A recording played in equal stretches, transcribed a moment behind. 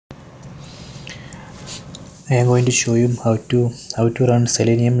I am going to show you how to run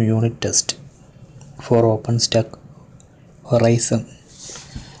Selenium unit test for OpenStack Horizon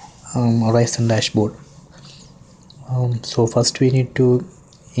dashboard. So first we need to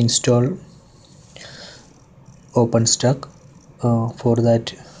install OpenStack. For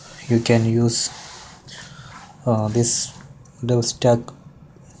that you can use this DevStack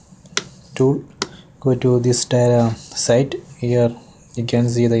tool. Go to this site. Here you can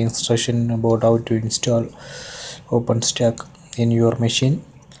see the instruction about how to install OpenStack in your machine.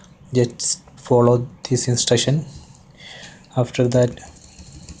 Just follow this instruction. After that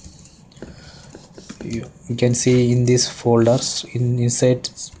you can see in these folders, inside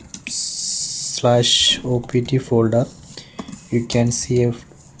 /opt folder you can see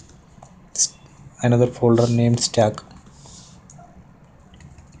another folder named stack.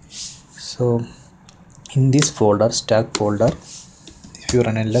 So in this folder, stack folder, if you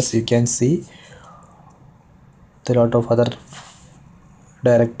run ls, you can see a lot of other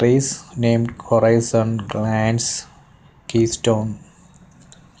directories named Horizon, Glance, Keystone,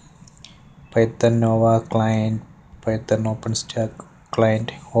 Python Nova client, Python OpenStack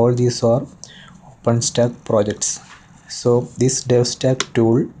client. All these are OpenStack projects. So this DevStack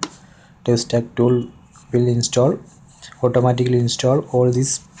tool will automatically install all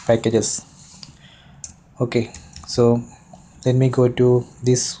these packages. Okay, so let me go to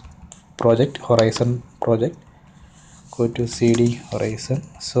this project, Horizon project. Go to cd Horizon.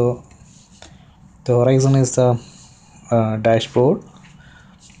 So the Horizon is the dashboard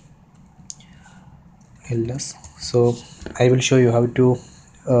ls. So I will show you how to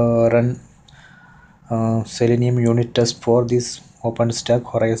run Selenium unit test for this OpenStack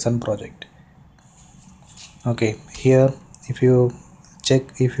Horizon project. Okay, here if you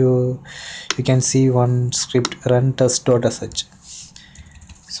check, you can see one script, run test.sh.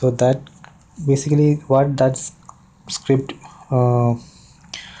 so that basically what that script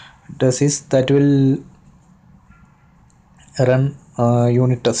does is that will run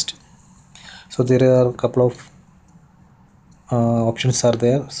unit test. So there are a couple of options are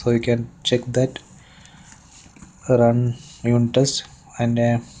there, so you can check that, run unit test and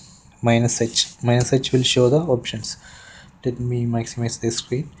 -h will show the options. Let me maximize the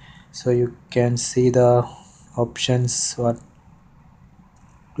screen so you can see the options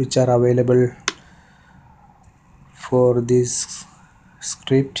which are available for this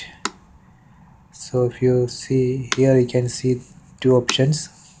script. So if you see here, you can see two options,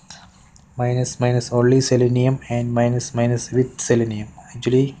 minus only selenium and minus with selenium.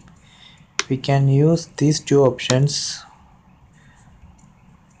 Actually we can use these two options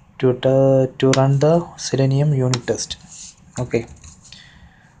to run the Selenium unit test. Okay,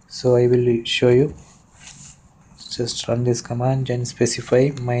 so I will show you. Just run this command and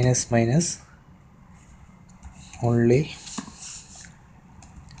specify minus only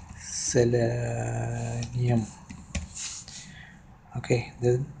selenium. Okay,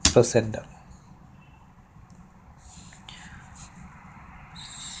 then press enter.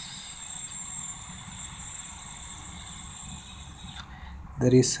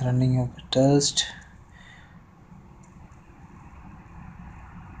 There is running of a test.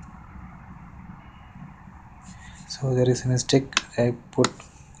 So there is a mistake. I put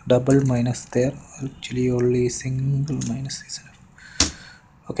double minus there. Actually only single minus is enough.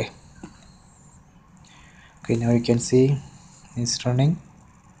 Okay, now you can see it's running.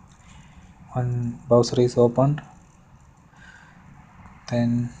 One browser is opened,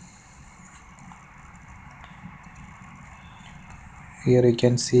 then here you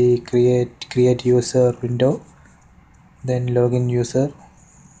can see create user window, then login user.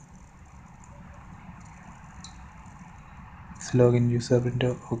 It's login user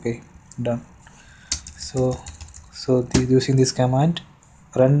window. Okay, done. So using this command,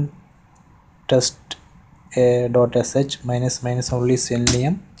 run test .sh minus only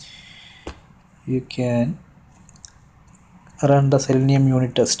selenium, you can run the Selenium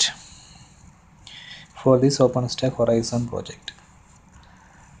unit test for this OpenStack Horizon project.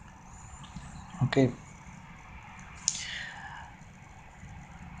 Okay,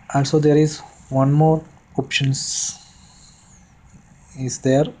 also there is one more options is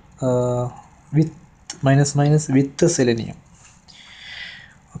there, with with the selenium.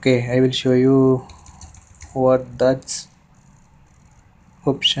 Okay, I will show you what that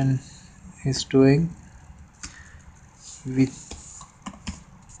option is doing with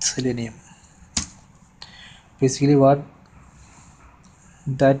selenium. Basically what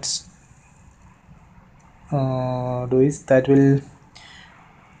that's do is that will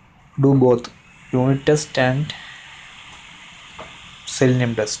do both unit test and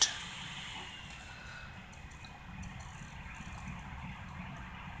selenium test.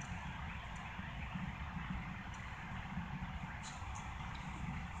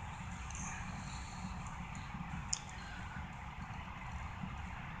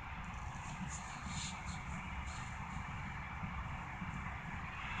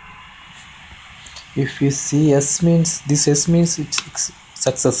 If you see S means, this S means it's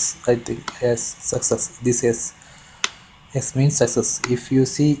success, I think. Yes, success. This S means success. If you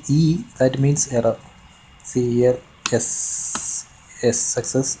see E, that means error. See here, S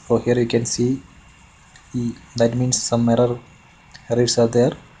success. So here you can see E, that means some errors are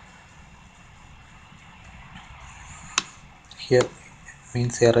there. Here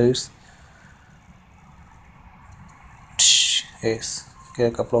means errors. Yes, okay,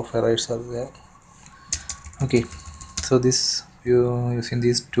 a couple of errors are there. Okay, so this, you using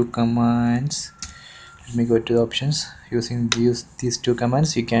these two commands, let me go to the options. Using these two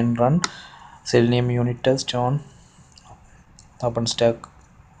commands, you can run selenium unit test on OpenStack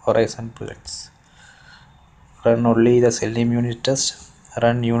Horizon projects. Run only the selenium unit test,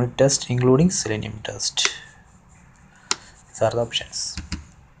 run unit test including selenium test. These are the options.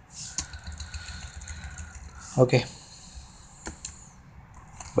 Okay,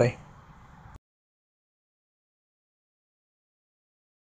 bye.